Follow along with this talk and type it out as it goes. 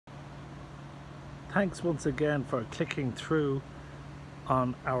Thanks once again for clicking through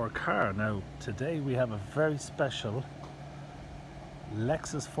on our car. Now today we have a very special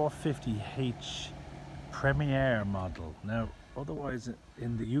Lexus 450h Premier model, now otherwise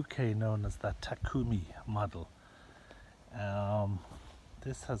in the UK known as that Takumi model.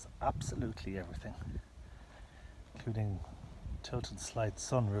 This has absolutely everything, including tilted slide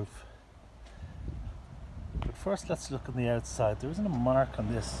sunroof. But first let's look on the outside. There isn't a mark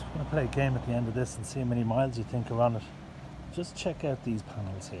on this. I'm going to play a game at the end of this and see how many miles you think are on it. Just check out these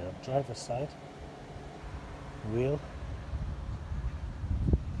panels here. Driver's side, wheel,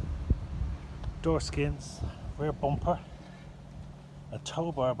 door skins, rear bumper, a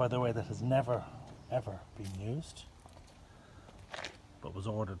tow bar, by the way, that has never ever been used but was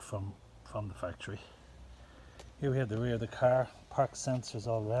ordered from the factory. Here we have the rear of the car, park sensors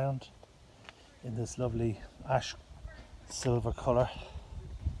all around in this lovely ash silver colour.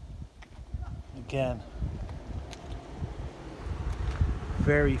 Again,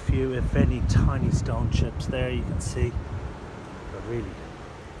 very few, if any, tiny stone chips there you can see. They're really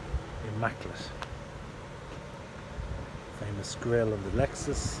immaculate. Famous grille on the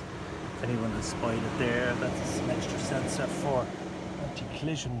Lexus. If anyone has spied it there, that's some extra sensor for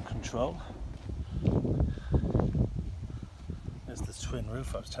anti-collision control. There's this twin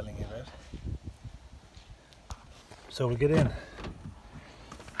roof I was telling you about. So we'll get in.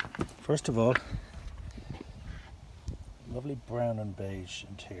 First of all, lovely brown and beige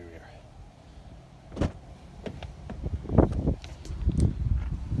interior.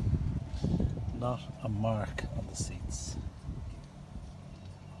 Not a mark on the seats.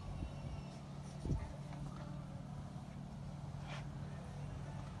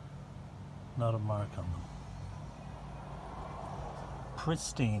 Not a mark on them.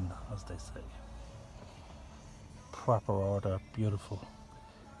 Pristine, as they say. Proper order, beautiful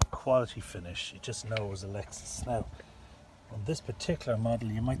quality finish. You just know it was a Lexus. Now, on this particular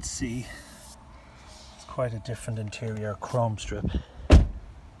model, you might see it's quite a different interior chrome strip,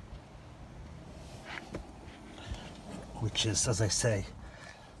 which is, as I say,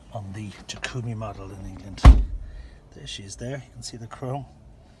 on the Takumi model in England. There she is there. You can see the chrome.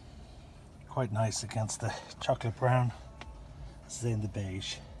 Quite nice against the chocolate brown. This is in the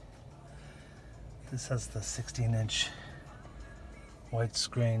beige. This has the 16-inch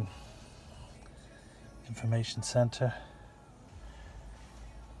widescreen information center.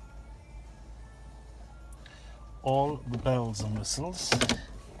 All the bells and whistles,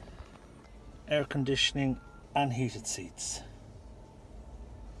 air conditioning and heated seats.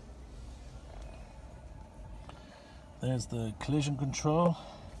 There's the collision control,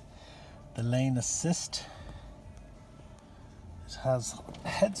 the lane assist. It has a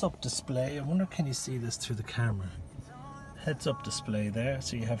heads-up display. I wonder, can you see this through the camera? Heads-up display there,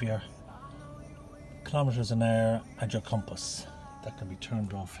 so you have your kilometers an hour and your compass. That can be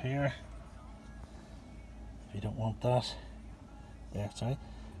turned off here if you don't want that. There, sorry.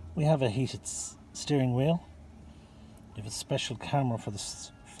 We have a heated steering wheel. You have a special camera for the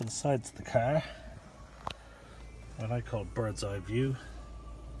sides of the car, what I call bird's eye view.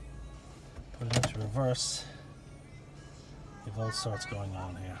 Put it into reverse. You have all sorts going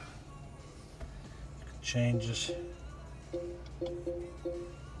on here. You can change it.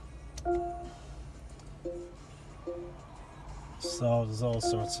 So there's all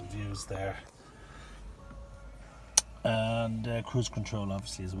sorts of views there. And cruise control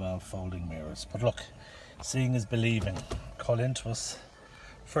obviously as well, folding mirrors. But look, seeing is believing. Call into us.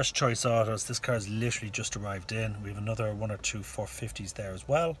 First Choice Autos. This car's literally just arrived in. We have another one or two 450s there as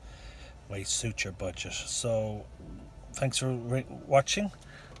well. May suit your budget. So thanks for watching,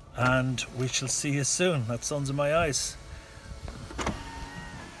 and we shall see you soon. That sun's in my eyes. There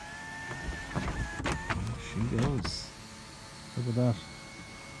she goes. Look at that.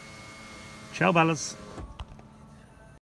 Ciao, Ballas.